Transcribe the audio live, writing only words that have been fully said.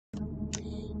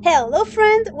Hello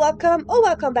friend,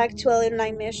 welcome back to a little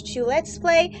Nightmares 2 Let's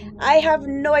Play. I have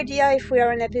no idea if we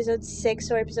are on episode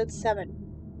 6 or episode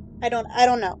 7. I don't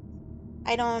know.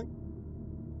 I don't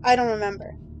I don't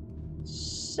remember.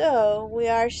 So, we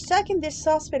are stuck in this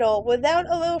hospital without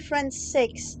a little friend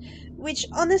 6, which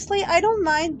honestly I don't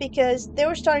mind because they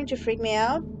were starting to freak me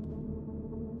out.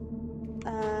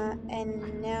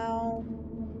 And now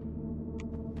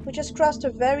we just crossed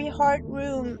a very hard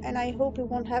room and I hope we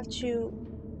won't have to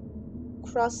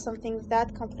cross something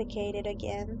that complicated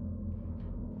again.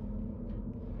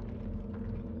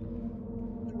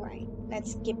 Right,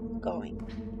 let's keep going.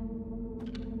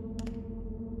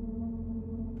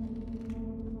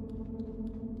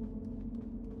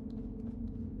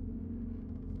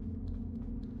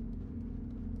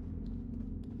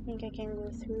 I think I can go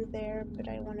through there, but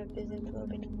I want to visit a little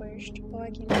bit first. Oh,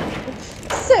 I can go through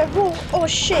several. Oh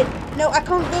shit! No, I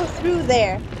can't go through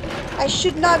there. I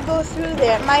should not go through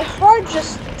there. My heart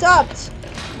just stopped.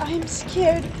 I'm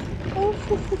scared. Oh,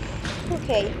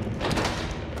 okay.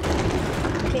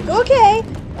 Okay,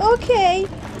 okay.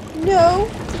 No.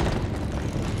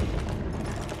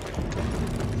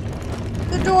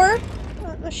 The door.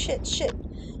 Oh, shit.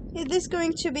 Is this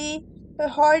going to be a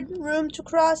hard room to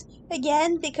cross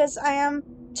again because I am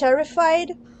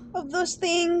terrified of those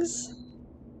things?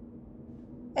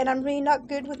 And I'm really not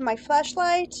good with my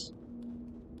flashlight.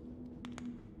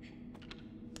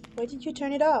 Why did you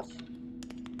turn it off?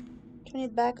 Turn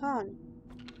it back on.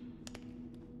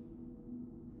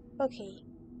 Okay.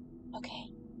 Okay.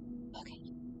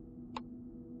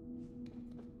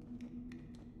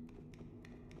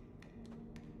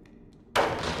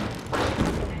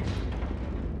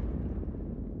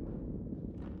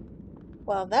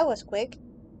 Well, that was quick.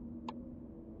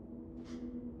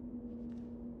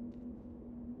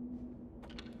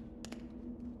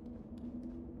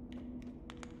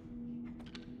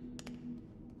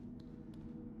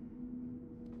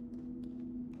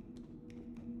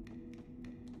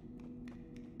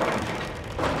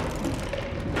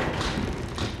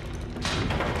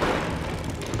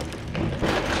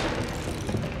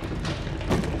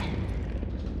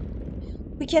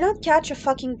 We cannot catch a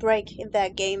fucking break in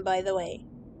that game, by the way.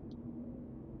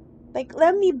 Like,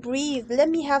 let me breathe. Let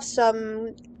me have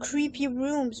some creepy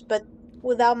rooms, but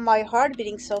without my heart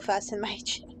beating so fast in my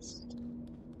chest.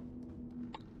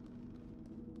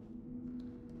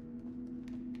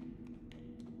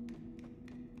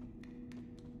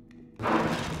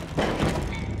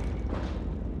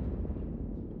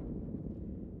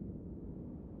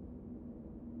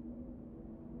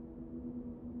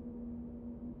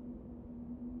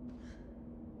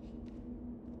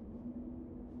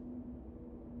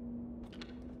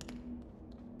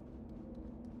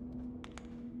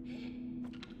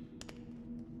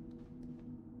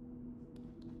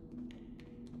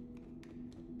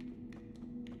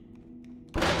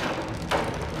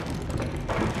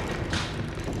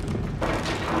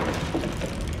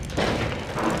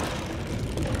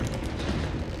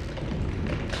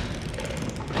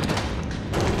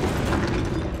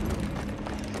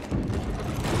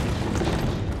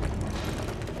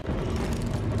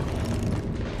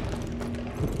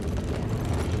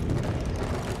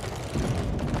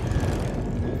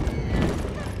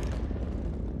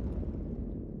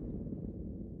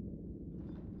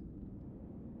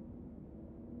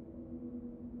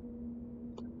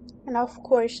 And of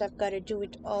course, I've got to do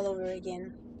it all over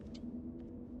again.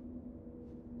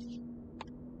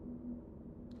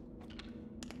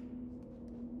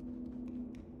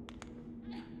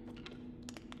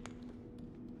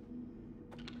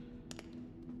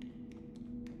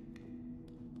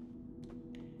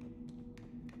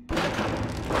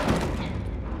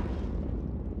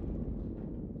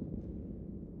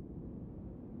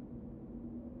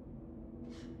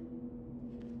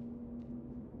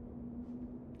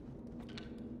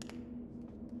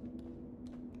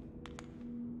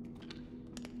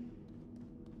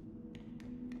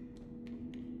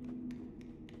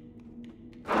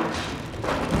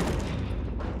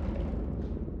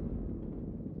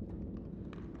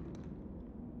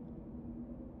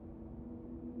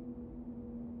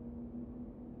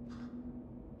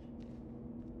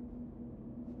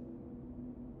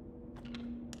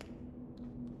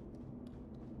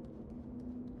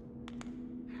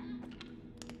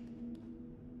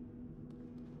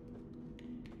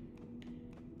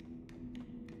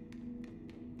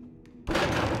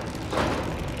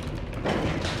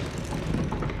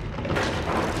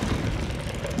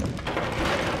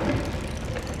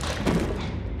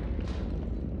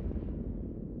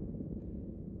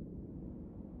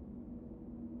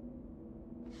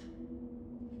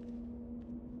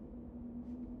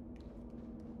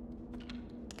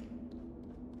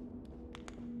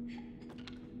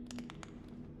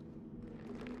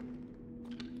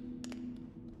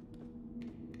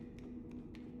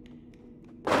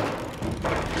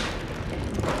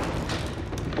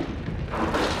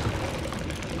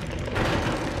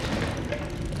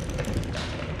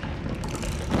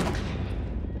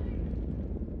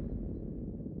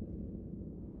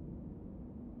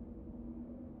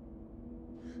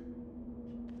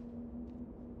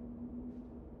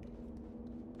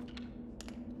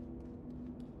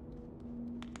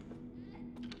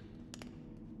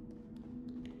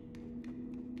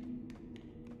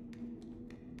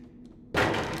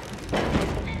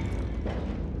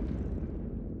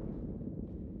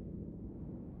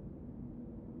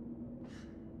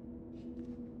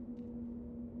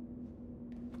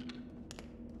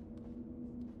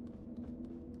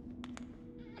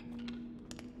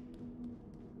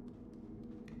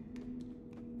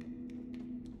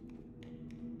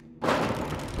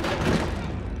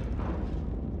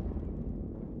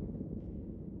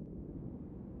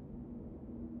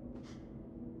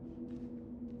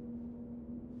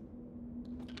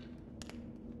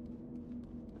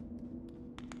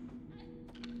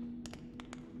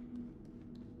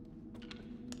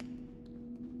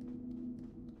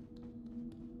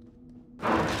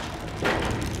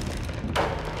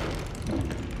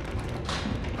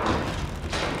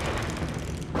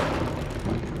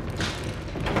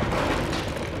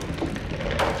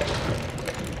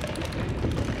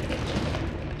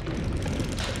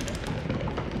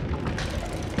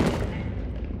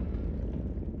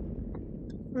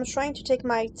 I'm trying to take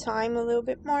my time a little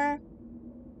bit more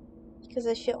because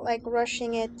I feel like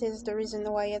rushing it is the reason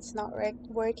why it's not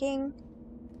working.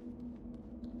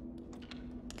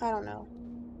 I don't know.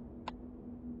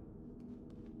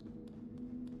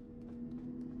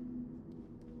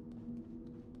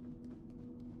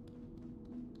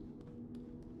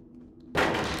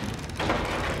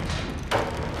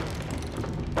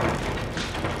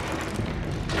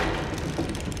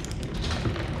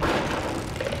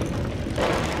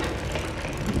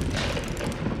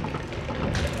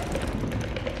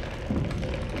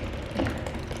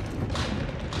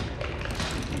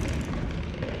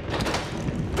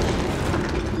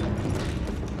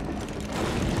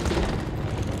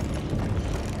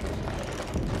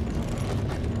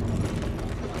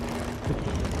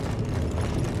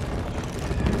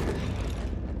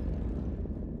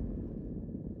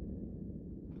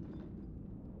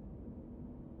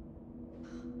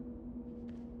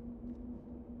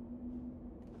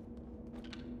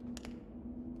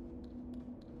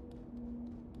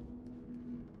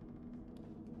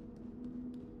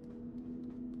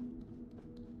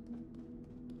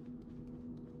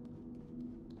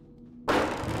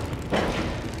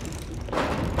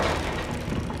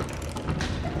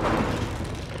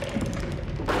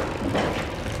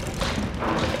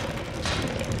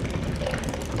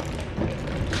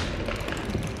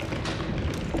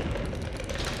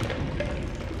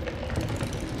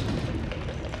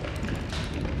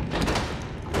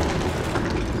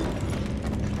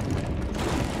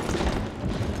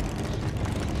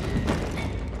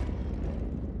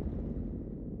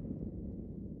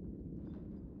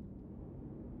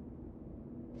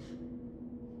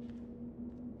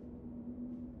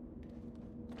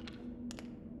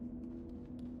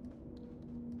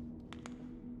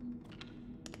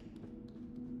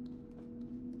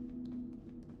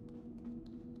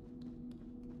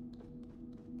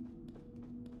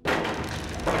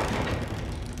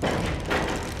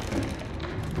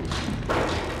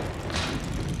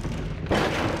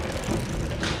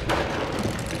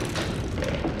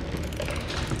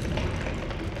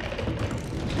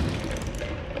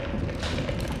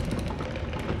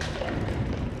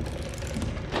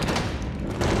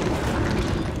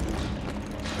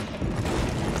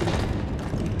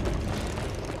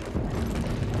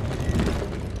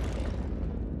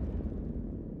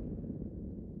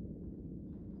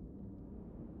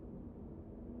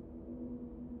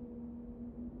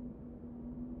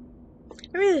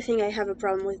 I really think I have a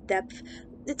problem with depth.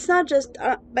 It's not just,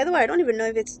 by the way, I don't even know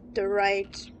if it's the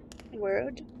right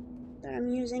word that I'm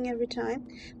using every time,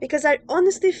 because I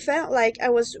honestly felt like I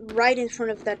was right in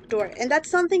front of that door. And that's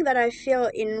something that I feel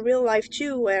in real life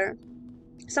too, where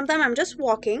sometimes I'm just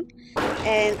walking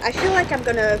and I feel like I'm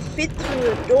gonna fit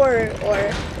through a door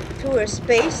or through a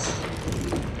space,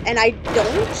 and I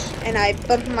don't, and I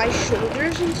bump my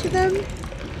shoulders into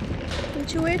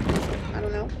it. I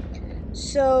don't know.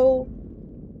 So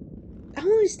I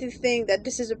honestly think that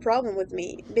this is a problem with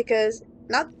me, because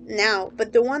not now,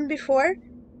 but the one before,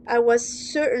 I was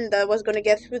certain that I was gonna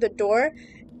get through the door,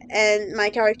 and my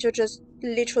character just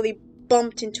literally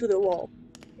bumped into the wall.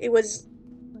 It was,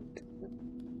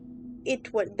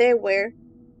 they were,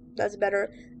 that's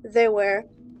better, they were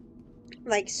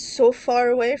like so far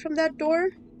away from that door.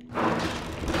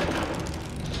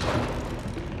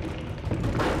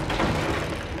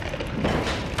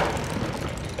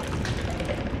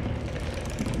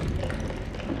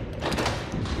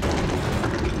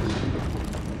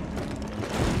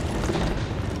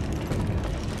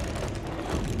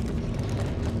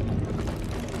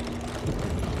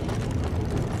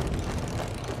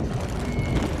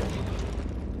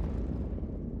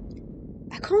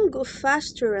 I can't go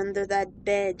faster under that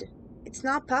bed. It's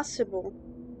not possible.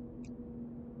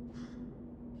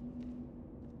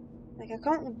 Like, I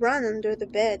can't run under the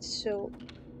bed, so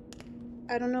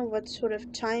I don't know what sort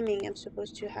of timing I'm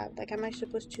supposed to have. Like, am I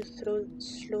supposed to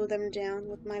slow them down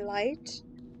with my light?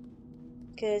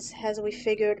 Because, as we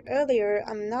figured earlier,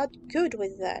 I'm not good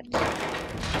with that.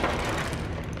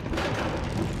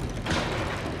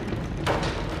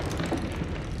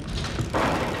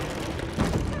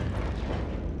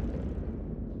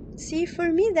 See,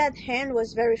 for me, that hand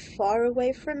was very far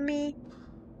away from me,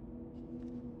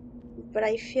 but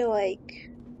I feel like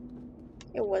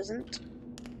it wasn't.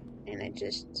 And I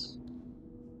just...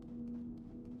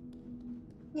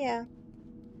 yeah.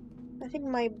 I think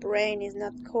my brain is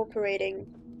not cooperating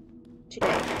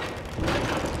today.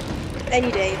 Any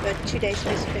day, but today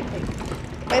specifically.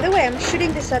 By the way, I'm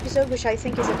shooting this episode, which I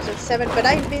think is episode 7, but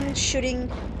I've been shooting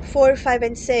 4, 5,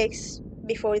 and 6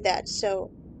 before that,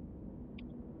 so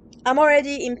I'm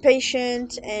already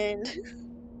impatient and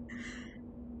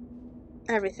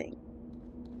everything.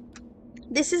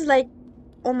 This is like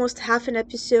almost half an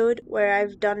episode where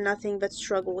I've done nothing but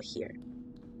struggle here.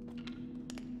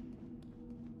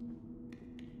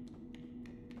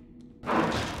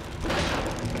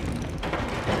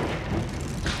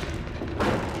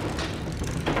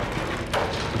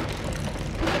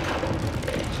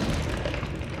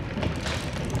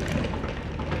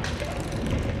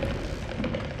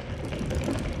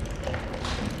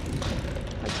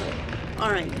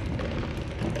 Alright.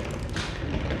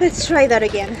 Let's try that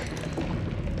again.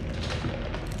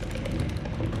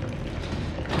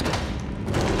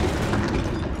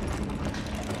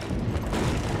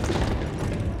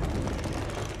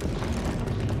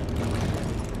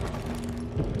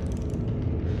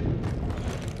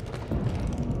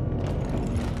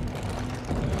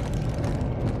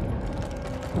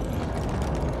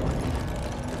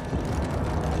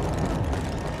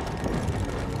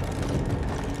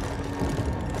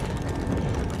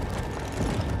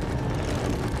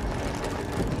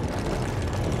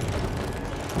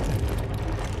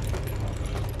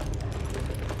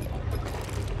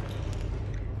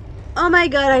 Oh my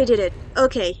god, I did it.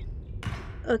 Okay.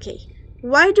 Okay.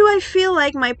 Why do I feel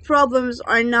like my problems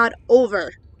are not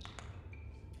over?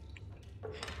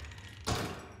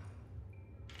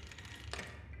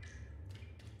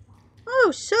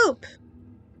 Oh, soap.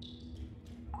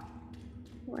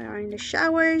 We are in the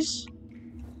showers.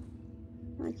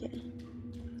 Okay.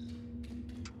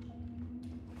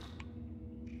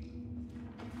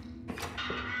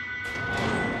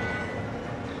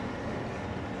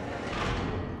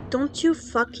 Don't you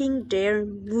fucking dare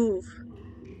move.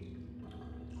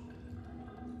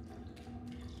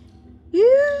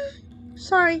 You.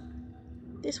 Sorry.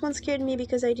 This one scared me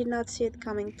because I did not see it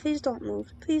coming. Please don't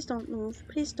move. Please don't move.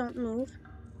 Please don't move.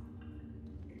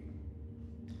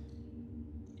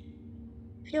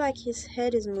 I feel like his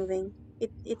head is moving.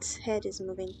 Its head is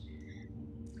moving.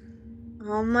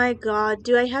 Oh my god.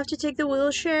 Do I have to take the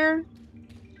wheelchair?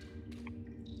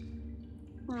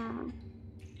 Oh.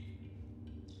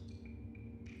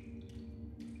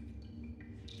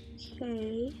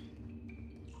 Okay.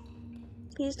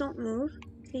 Please don't move.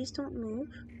 Please don't move.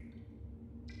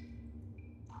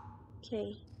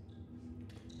 Okay.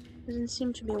 Doesn't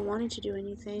seem to be wanting to do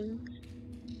anything.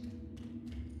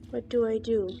 What do I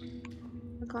do?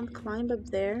 I can't climb up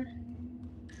there.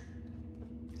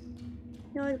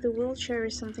 I feel like the wheelchair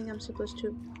is something I'm supposed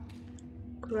to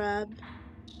grab.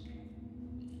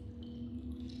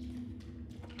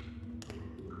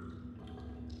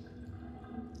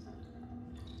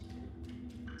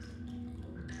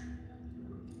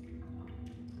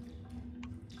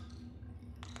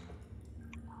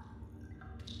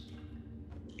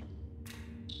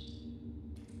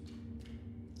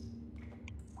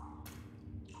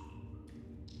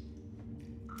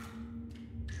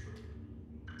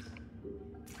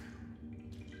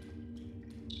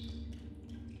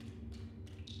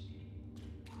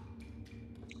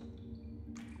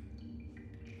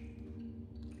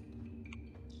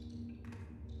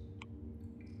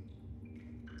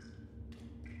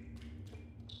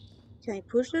 Can I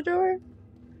push the door?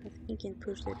 I think you can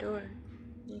push the door.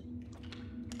 Yeah.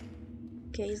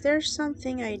 Okay, is there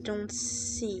something I don't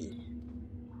see?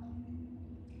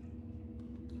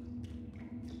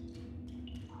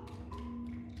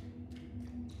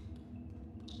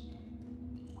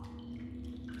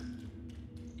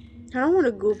 I don't want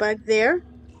to go back there.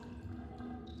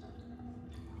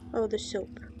 Oh, the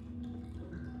soap.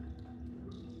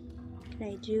 Can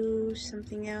I do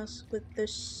something else with the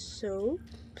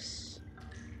soaps?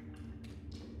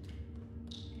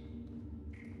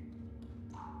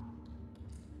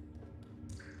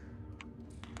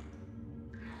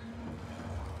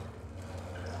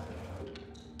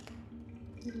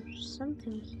 There's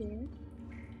something here.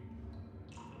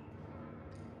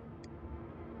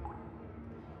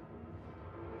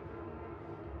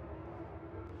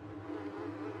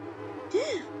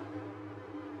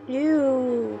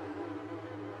 Ew.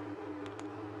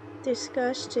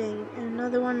 Disgusting.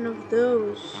 Another one of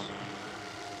those.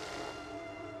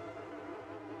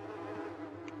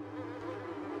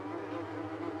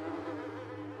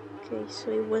 Okay,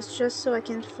 so it was just so I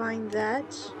can find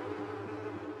that.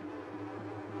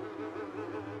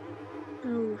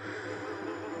 Oh.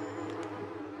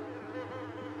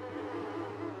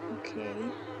 Okay.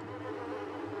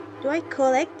 Do I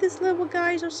collect these little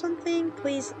guys or something?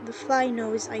 Please, the fly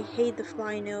nose. I hate the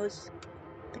fly nose.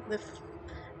 Like the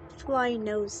fly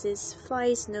noses,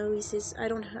 flies noses. I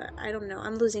don't know.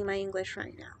 I'm losing my English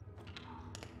right now.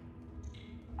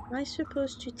 Am I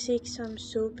supposed to take some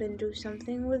soap and do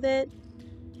something with it?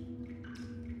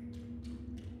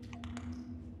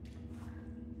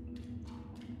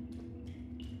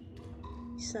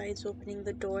 besides opening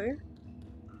the door?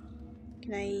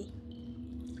 Can I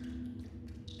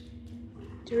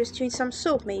distribute some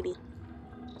soap, maybe?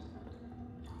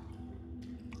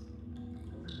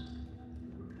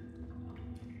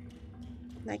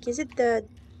 Like, is it the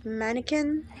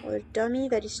mannequin or dummy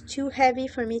that is too heavy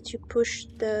for me to push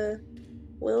the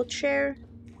wheelchair?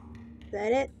 Is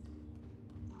that it?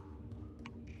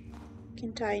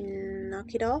 Can't I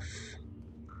knock it off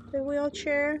the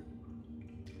wheelchair?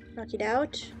 Knock it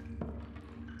out?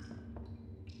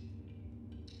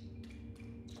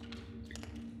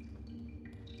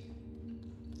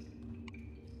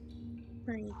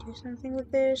 Can I do something with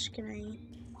this? Can I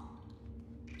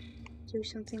do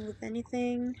something with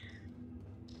anything?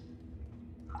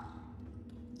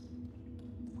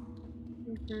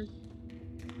 Can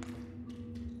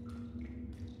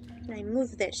I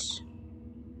move this?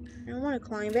 I don't want to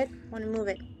climb it. I want to move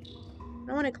it. I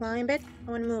don't want to climb it.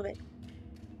 I want to move it.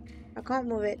 I can't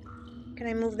move it. Can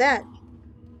I move that?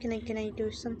 Can I do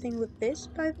something with this,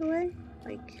 by the way?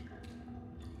 Like,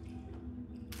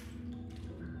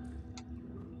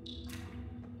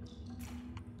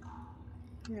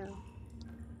 no.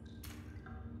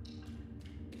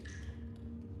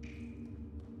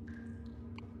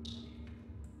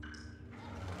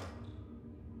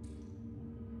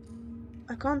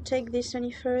 I can't take this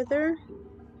any further.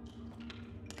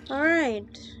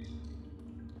 Alright.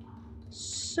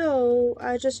 So,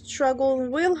 I just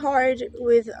struggled real hard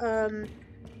with,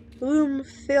 room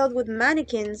filled with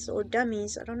mannequins or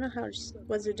dummies. I don't know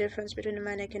what's the difference between a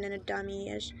mannequin and a dummy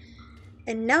is.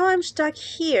 And now I'm stuck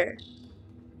here.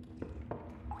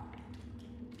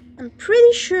 I'm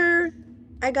pretty sure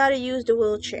I gotta use the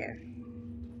wheelchair.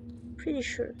 Pretty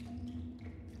sure.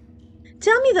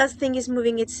 Tell me that thing is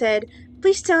moving its head.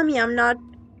 Please tell me I'm not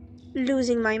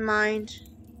losing my mind.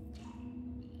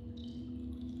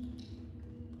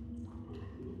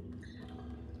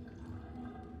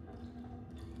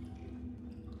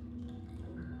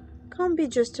 Can't be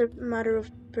just a matter of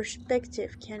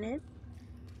perspective, can it?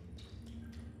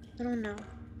 I don't know.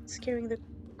 It's scaring the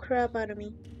crap out of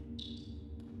me.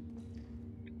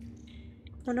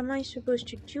 What am I supposed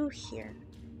to do here?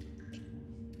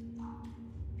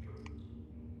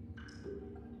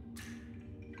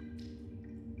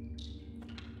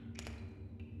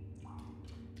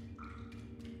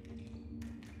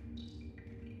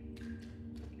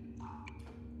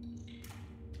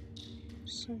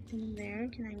 Something there.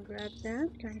 Can I grab that?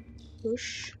 Can I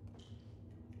push?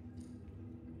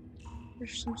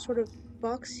 There's some sort of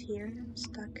box here. I'm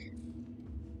stuck.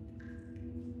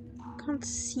 Can't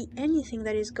see anything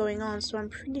that is going on, so I'm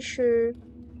pretty sure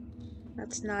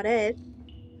that's not it.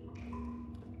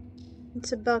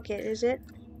 It's a bucket, is it?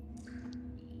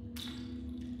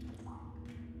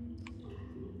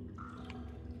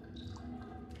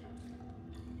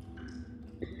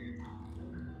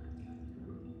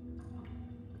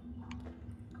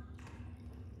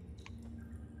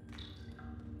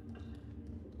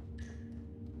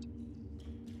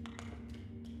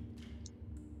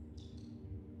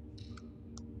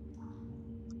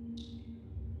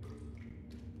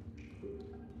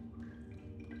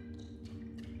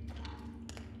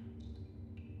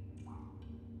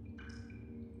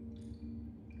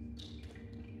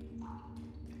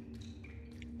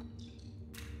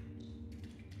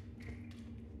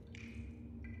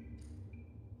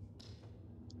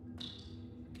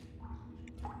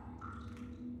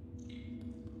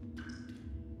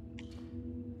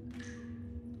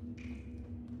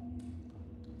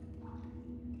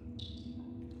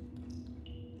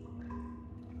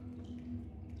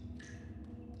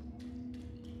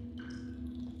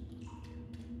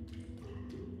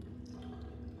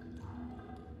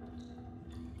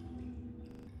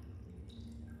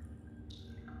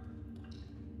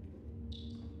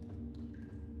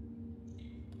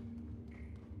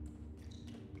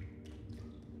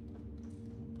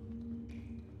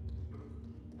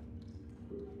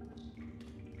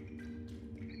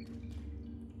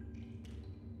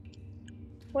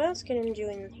 What else can I do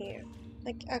in here?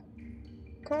 Like, I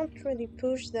can't really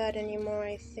push that anymore,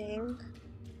 I think.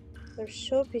 Their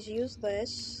soap is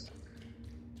useless.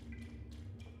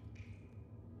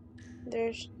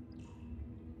 There's...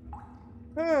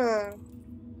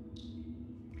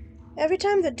 Every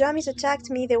time the dummies attacked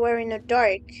me, they were in the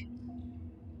dark.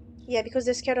 Yeah, because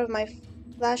they're scared of my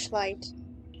flashlight.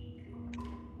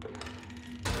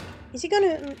 Is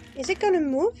it gonna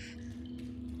move?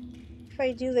 If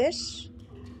I do this?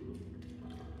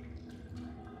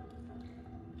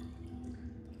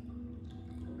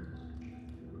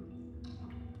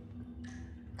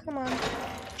 Come on.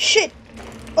 Shit!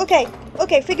 Okay,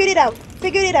 figured it out.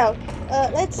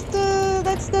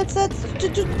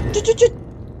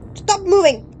 Stop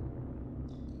moving!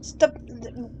 Stop.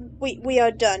 We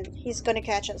are done. He's gonna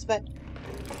catch us, but.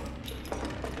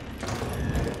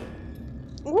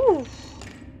 Ooh.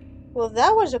 Well,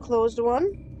 that was a closed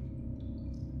one.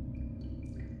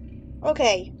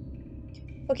 Okay.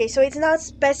 Okay, so it's not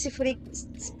specially,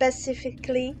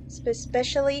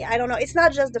 I don't know. It's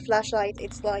not just the flashlight,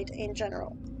 it's light in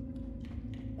general.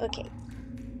 Okay.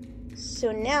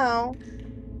 So now,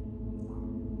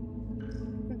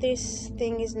 this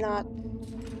thing is not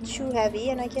too heavy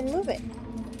and I can move it.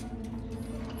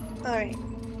 Alright.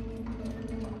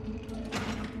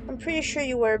 I'm pretty sure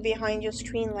you were behind your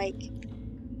screen like,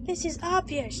 this is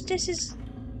obvious. This is...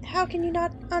 How can you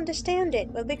not understand it?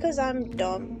 Well, because I'm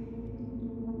dumb.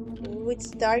 Ooh, it's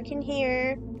dark in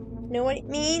here. Know what it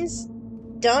means?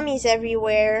 Dummies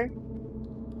everywhere.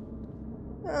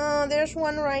 Oh, there's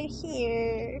one right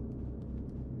here.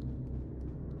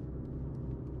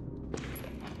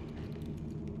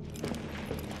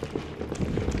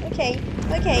 Okay,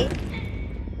 okay.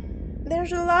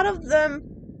 There's a lot of them.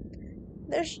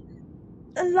 There's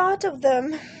a lot of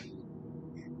them.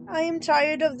 I am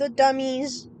tired of the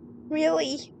dummies.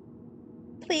 Really.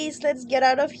 Please, let's get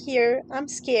out of here. I'm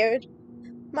scared.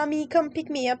 Mommy, come pick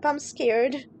me up. I'm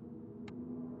scared.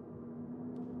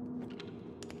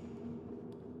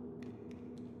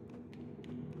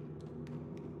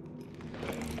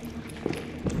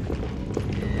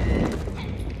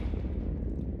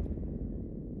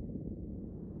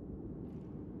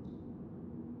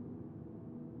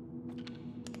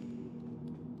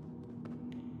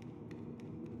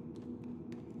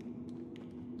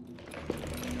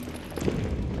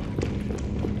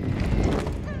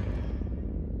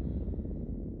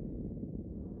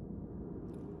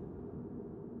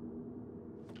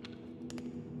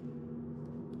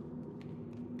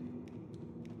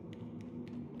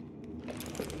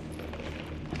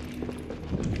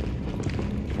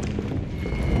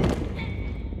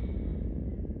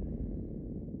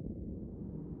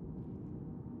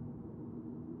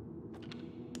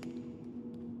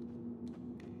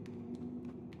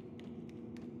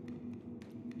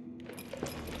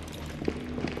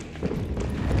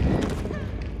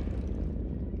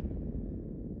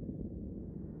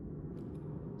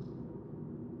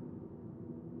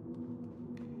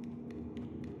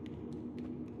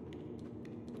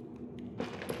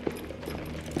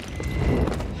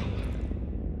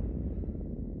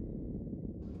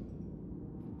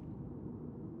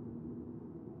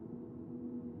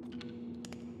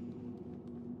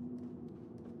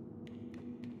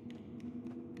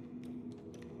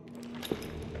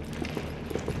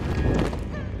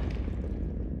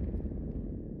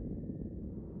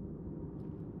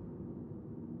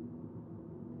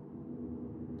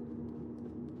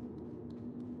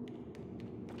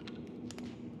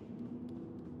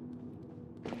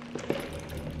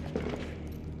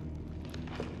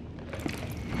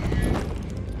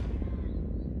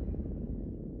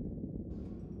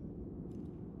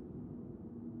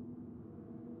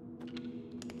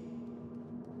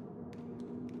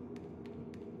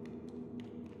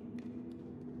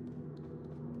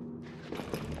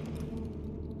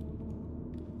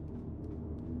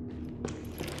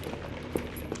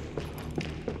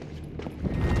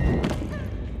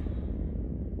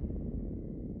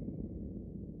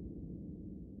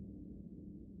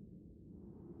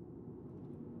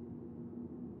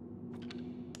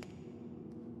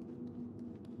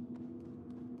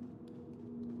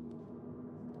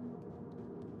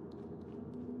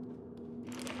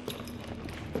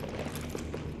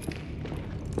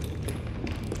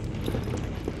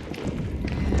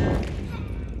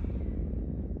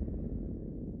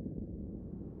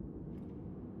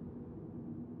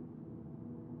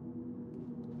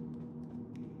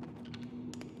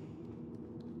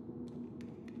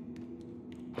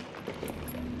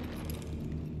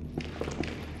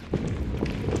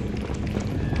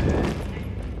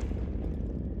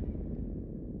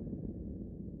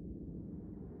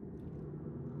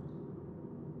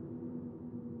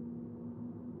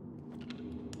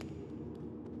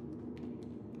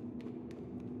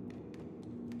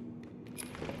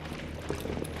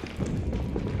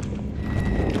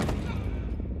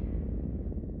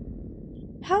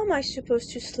 How am I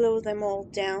supposed to slow them all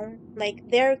down? Like,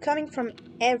 they're coming from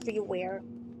everywhere.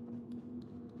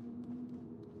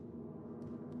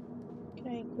 Can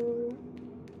I go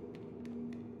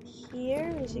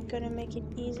here? Is it gonna make it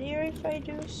easier if I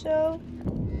do so?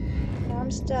 Now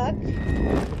I'm stuck.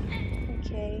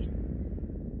 Okay.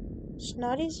 It's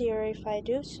not easier if I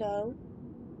do so.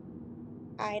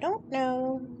 I don't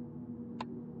know.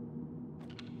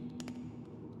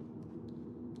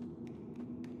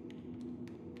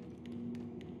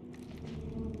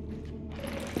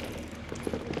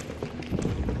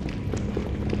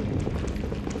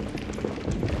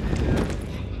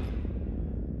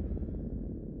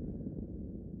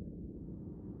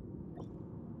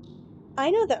 I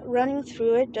know that running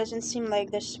through it doesn't seem like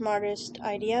the smartest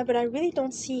idea, but I really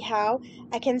don't see how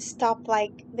I can stop,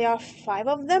 like, there are 5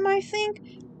 of them, I think?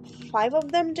 5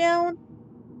 of them down?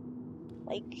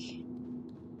 Like...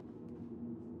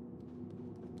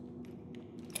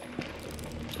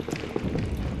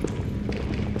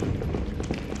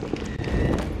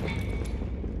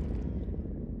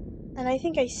 And I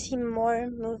think I see more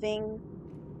moving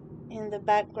in the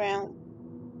background.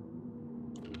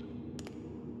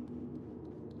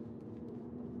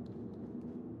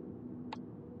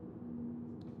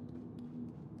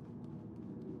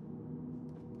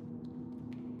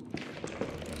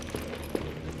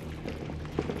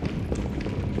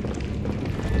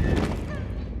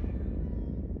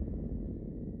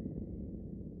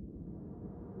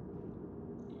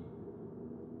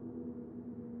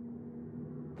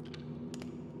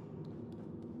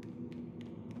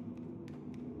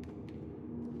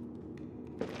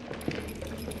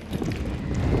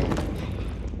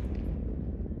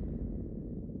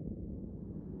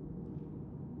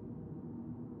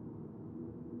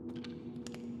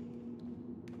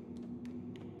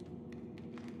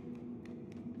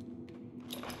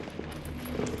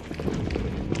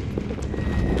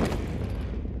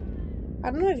 I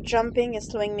don't know if jumping is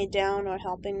slowing me down or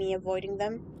helping me avoiding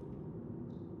them.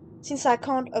 Since I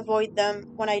can't avoid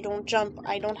them when I don't jump,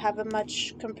 I don't have a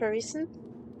much comparison,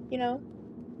 you know?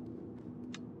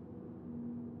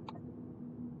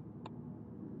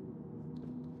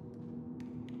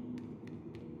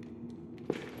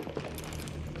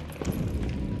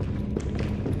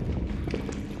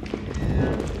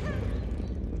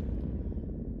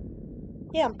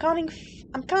 Yeah, I'm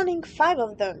counting 5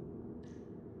 of them.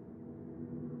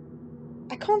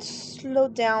 I can't slow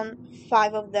down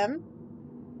 5 of them.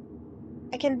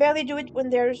 I can barely do it when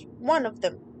there's 1 of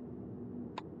them.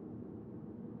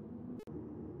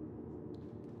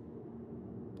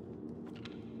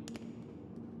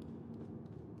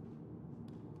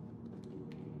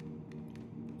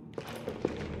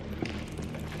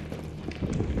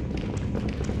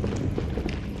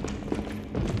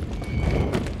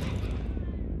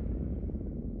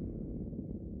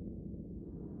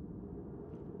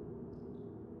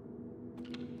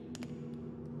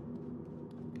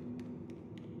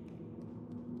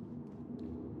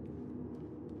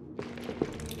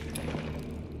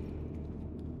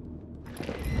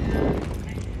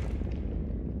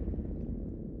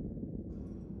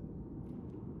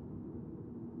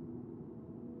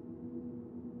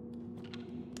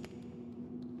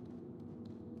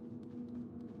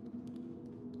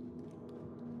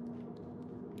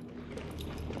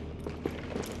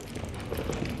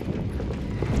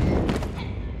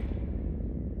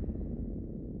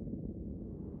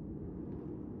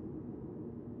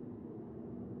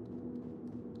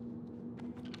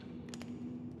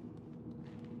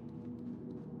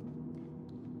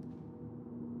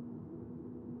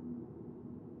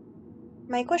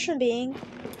 My question being,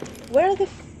 where the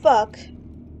fuck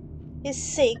is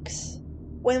 6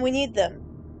 when we need them?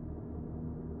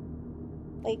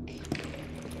 Like...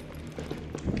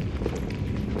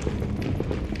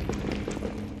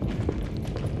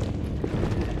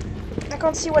 I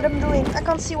can't see what I'm doing. I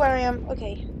can't see where I am.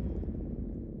 Okay.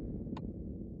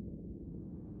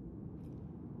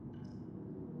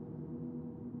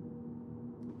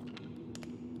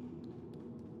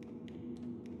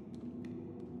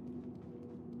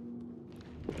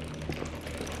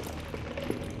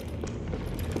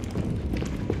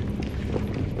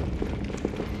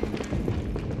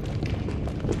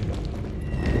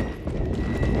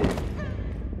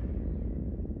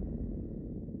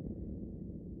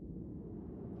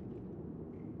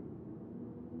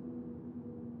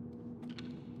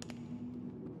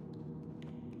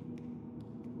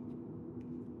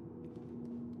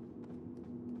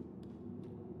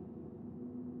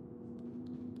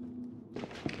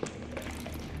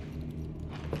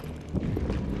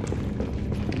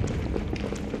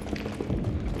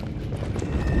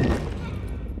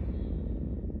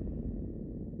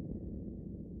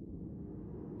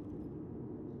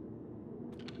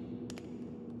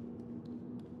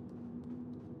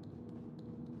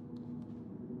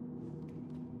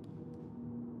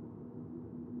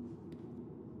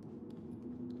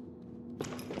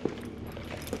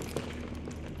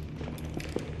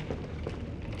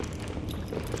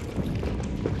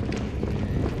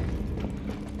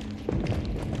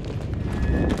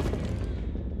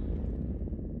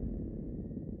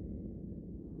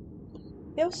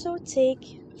 They also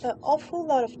take an awful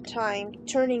lot of time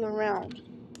turning around.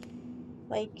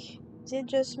 Like, is it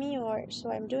just me, or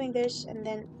so I'm doing this and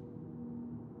then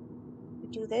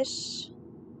do this,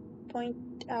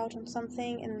 point out on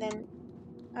something, and then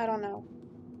I don't know.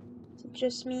 Is it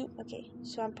just me? Okay,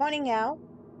 so I'm pointing out,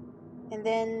 and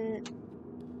then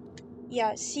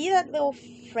yeah, see that little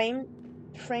frame,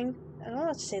 I don't know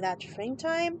how to say that, frame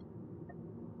time?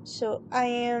 So I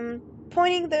am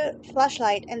pointing the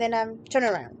flashlight, and then I'm turn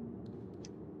around.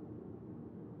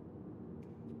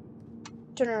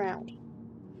 Turn around.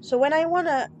 So when I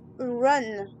wanna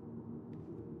run,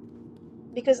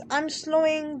 because I'm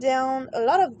slowing down a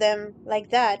lot of them like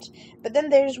that, but then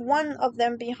there's one of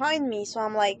them behind me, so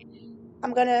I'm like,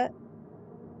 I'm gonna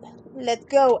let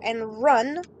go and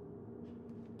run,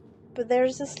 but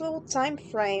there's this little time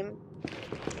frame.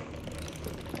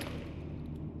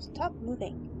 Stop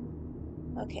moving.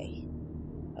 Okay.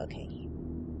 Okay.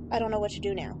 I don't know what to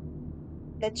do now.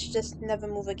 Let's just never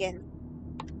move again.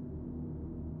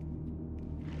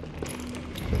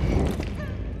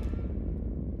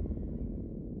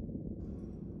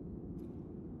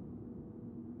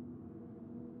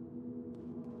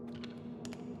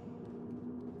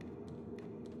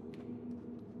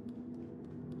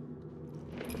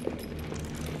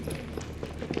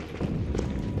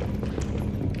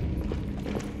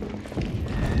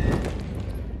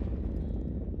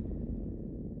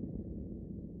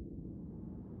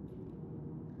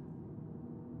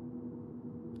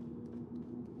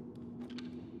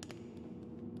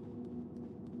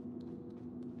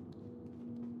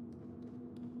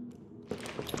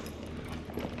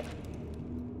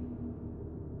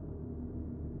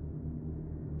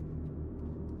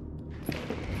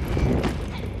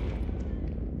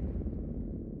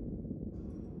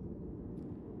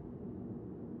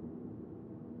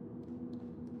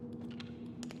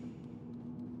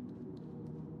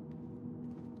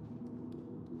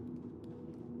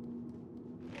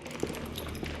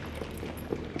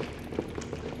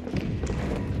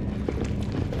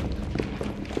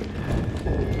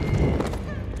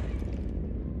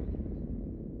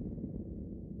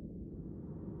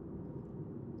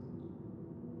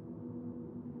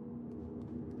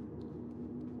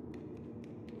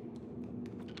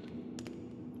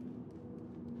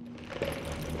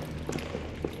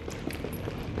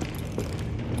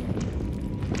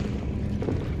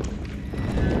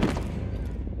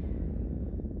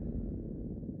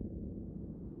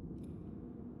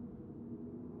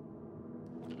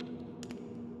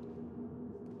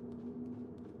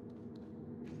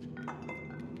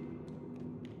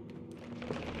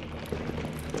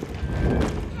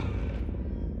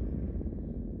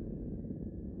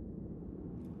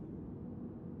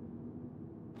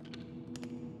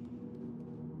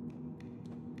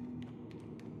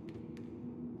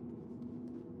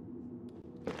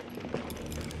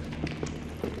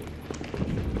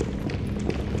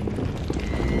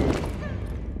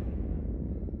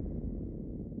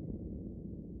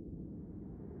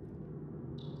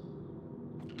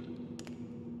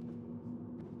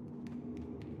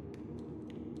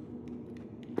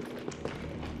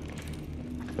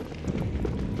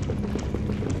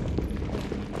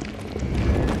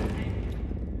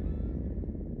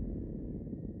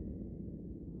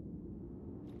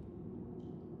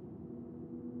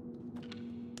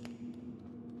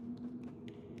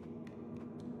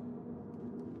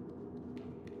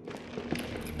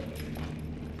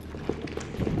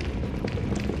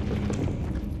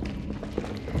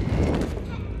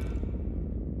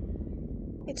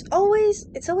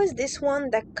 It's always this one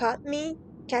that caught me,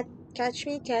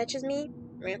 catches me.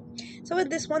 Yeah. It's always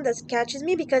this one that catches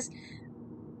me because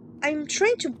I'm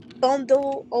trying to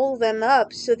bundle all of them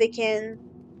up so I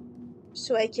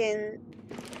can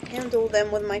handle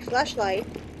them with my flashlight,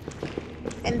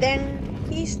 and then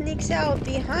he sneaks out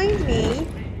behind me,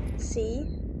 see,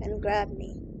 and grab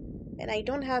me, and I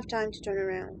don't have time to turn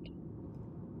around.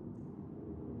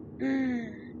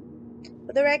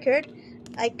 For the record,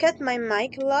 I cut my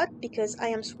mic a lot because I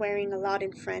am swearing a lot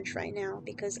in French right now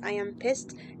because I am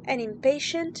pissed and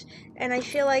impatient, and I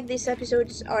feel like these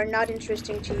episodes are not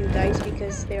interesting to you guys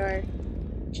because they are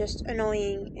just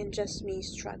annoying and just me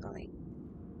struggling.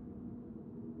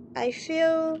 I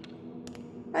feel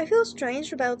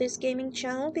strange about this gaming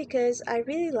channel because I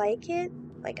really like it.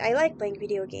 Like, I like playing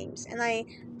video games, and I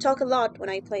talk a lot when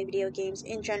I play video games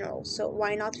in general, so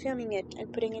why not filming it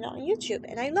and putting it on YouTube?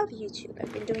 And I love YouTube.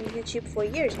 I've been doing YouTube for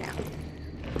years now.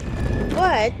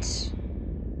 But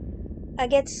I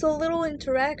get so little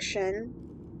interaction,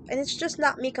 and it's just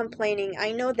not me complaining.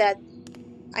 I know that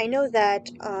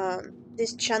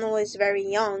this channel is very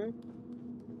young.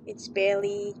 It's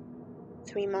barely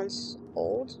 3 months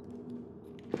old.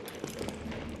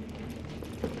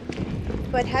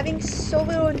 But having so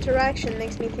little interaction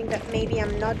makes me think that maybe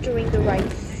I'm not doing the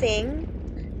right thing.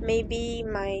 Maybe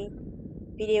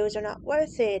videos are not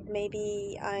worth it.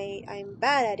 Maybe I'm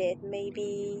bad at it.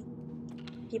 Maybe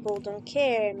people don't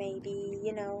care. Maybe,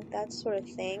 you know, that sort of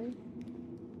thing.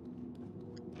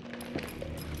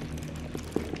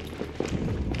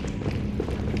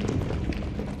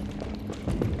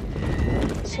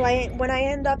 So when I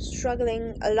end up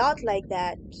struggling a lot like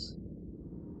that,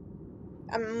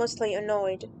 I'm mostly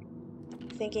annoyed,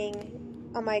 thinking,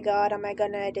 oh my god, am I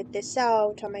gonna edit this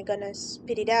out? Am I gonna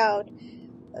spit it out?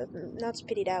 Not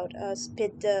spit it out,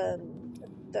 spit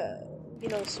you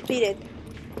know, spit it,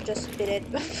 just spit it.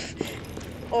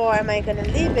 Or am I gonna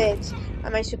leave it?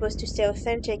 Am I supposed to stay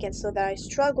authentic and so that I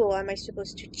struggle? Am I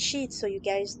supposed to cheat so you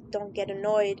guys don't get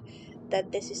annoyed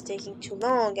that this is taking too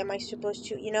long? Am I supposed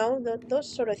to, you know,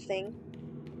 those sort of things?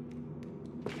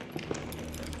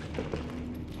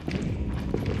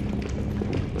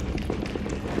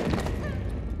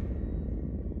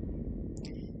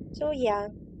 So yeah,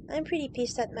 I'm pretty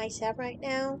pissed at myself right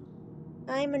now.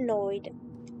 I'm annoyed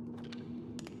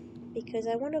because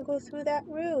I want to go through that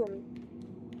room.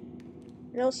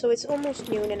 And also, it's almost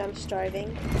noon and I'm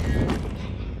starving.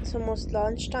 It's almost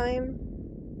lunchtime.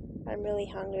 I'm really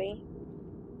hungry.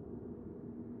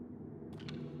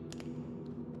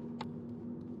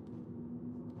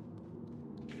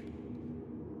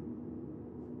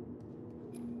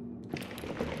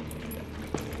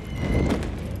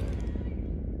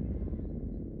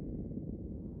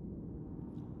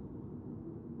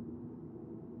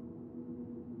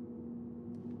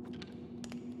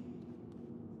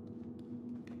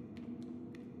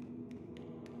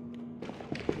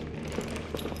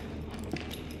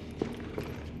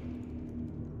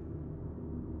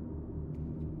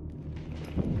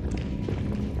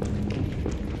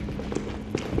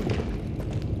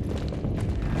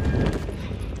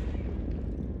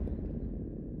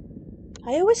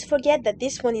 I always forget that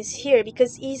this one is here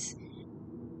because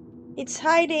it's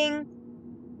hiding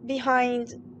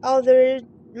behind other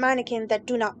mannequins that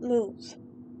do not move.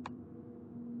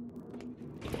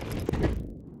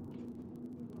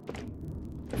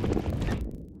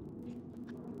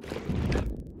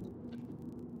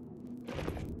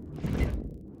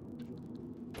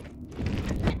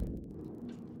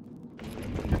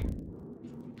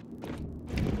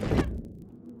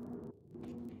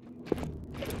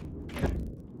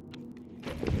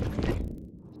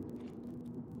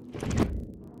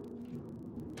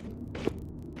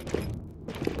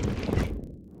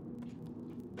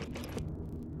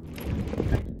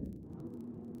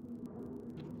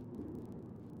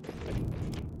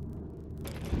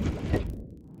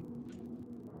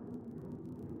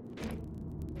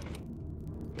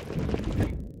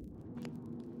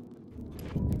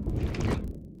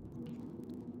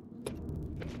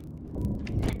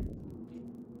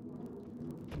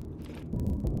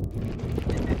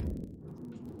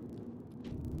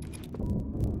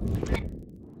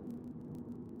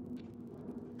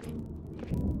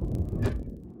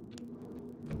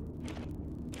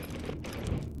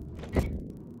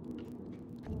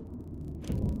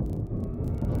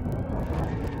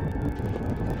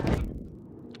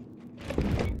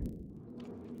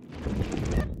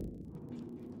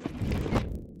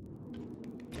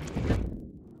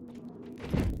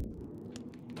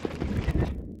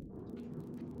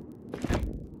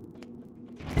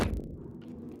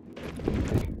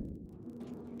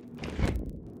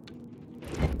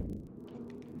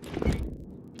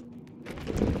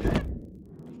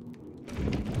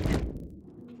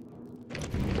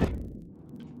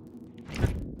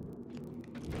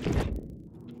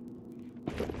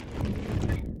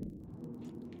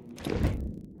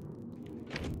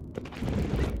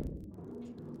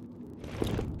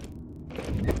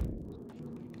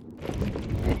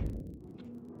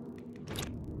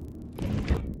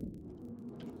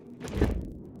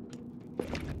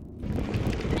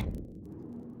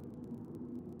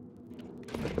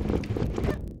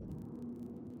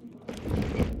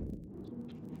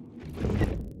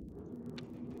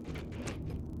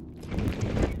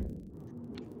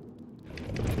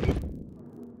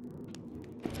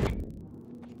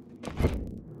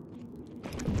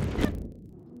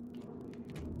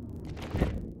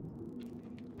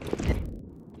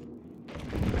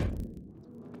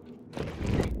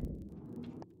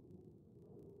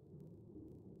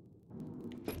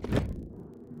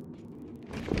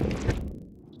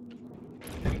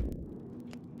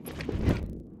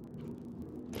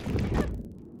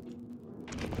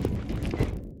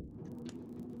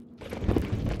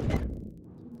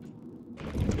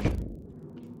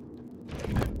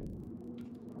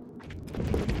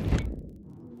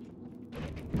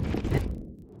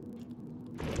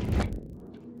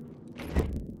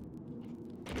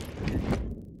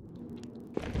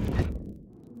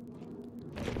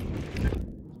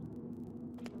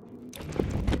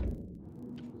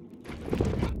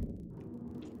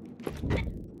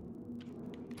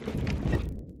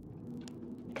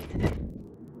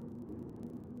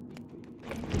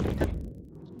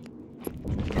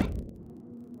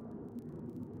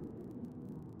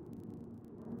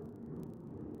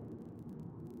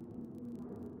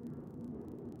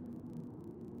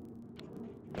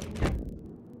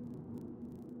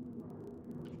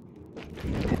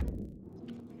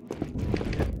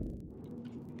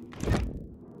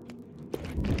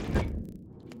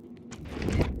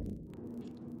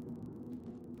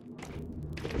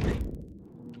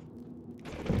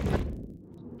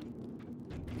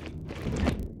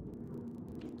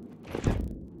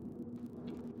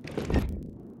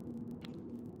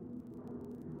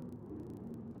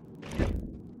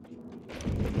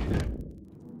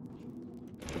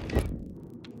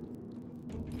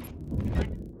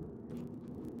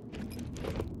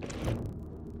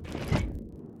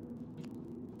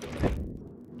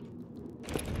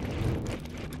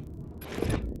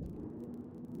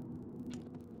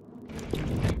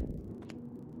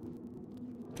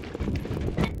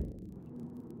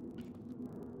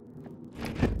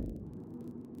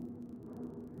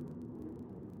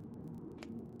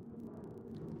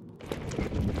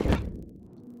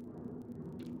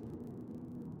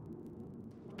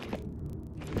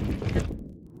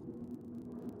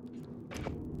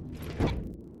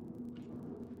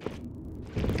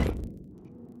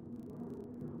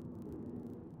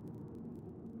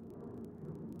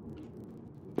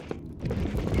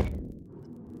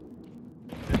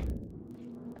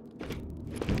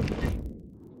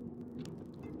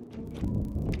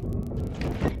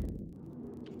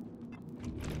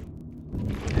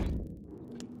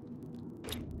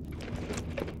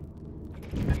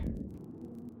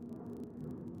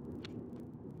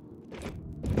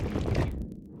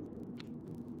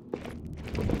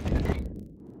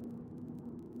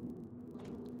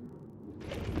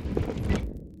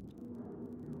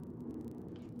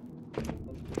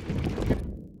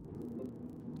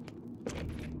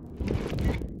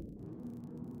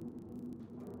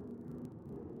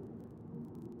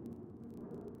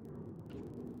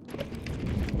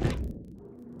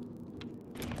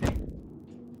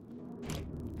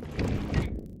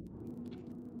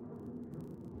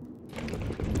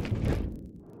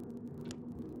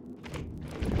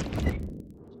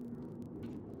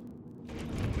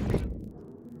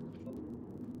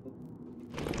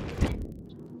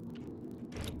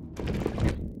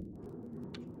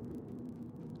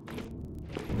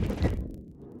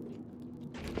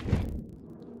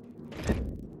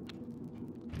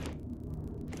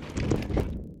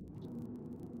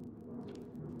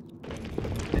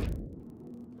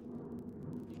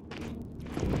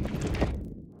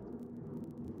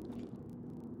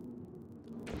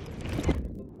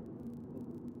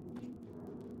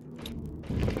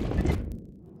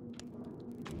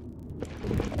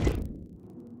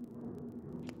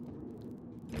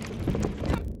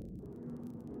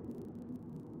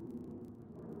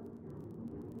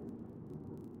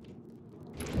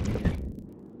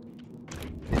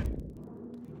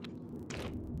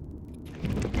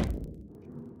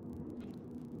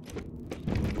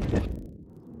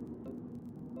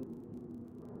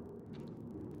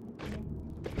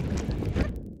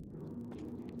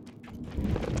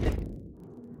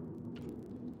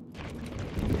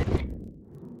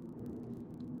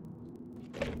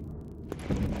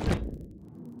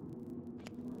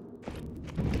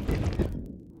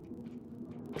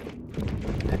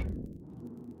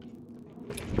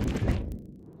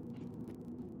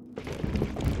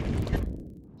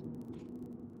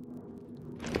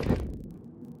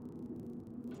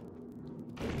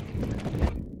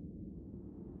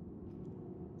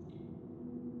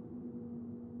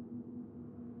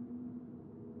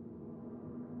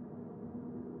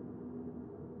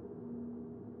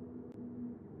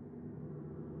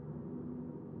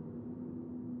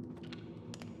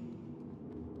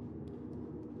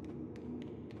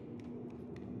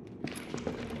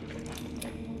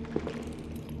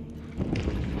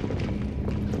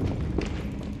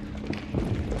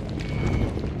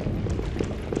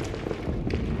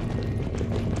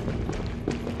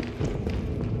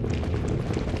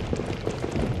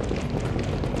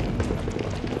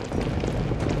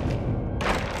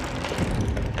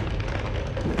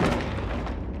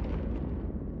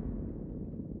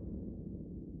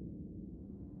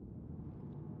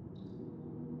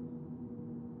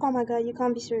 Oh my god, you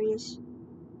can't be serious.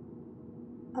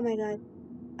 Oh my god.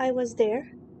 I was there.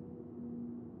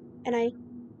 And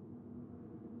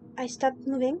I stopped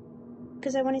moving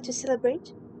because I wanted to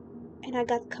celebrate. And I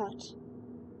got caught.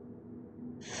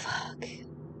 Fuck.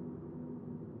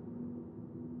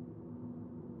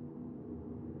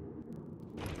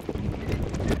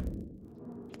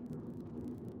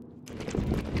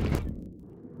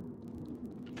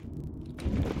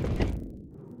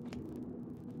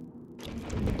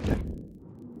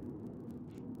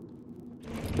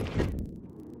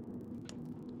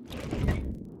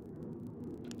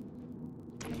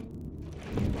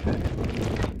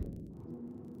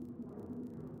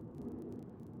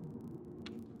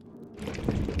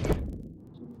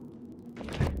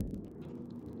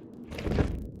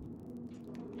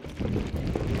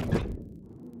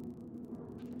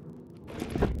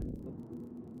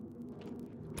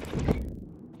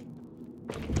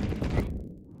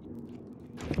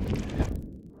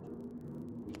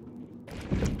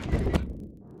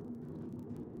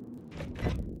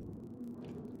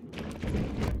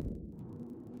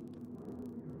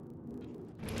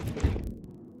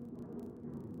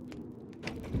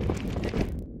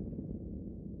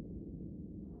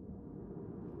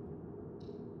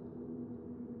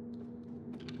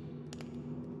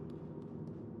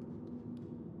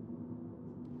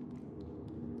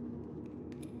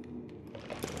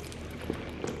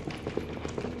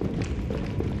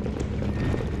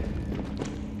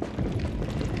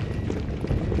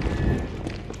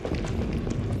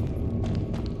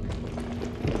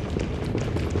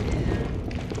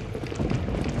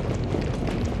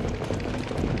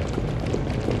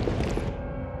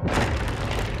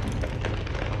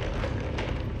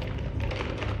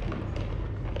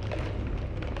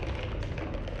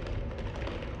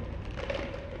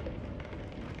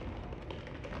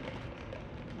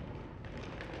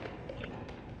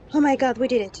 Oh my god, we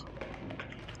did it.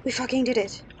 We fucking did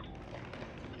it.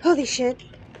 Holy shit.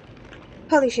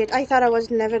 Holy shit, I thought I was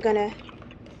never gonna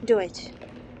do it.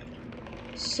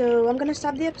 So I'm gonna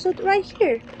stop the episode right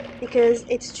here because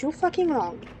it's too fucking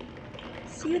long.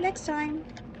 See you next time.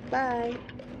 Bye.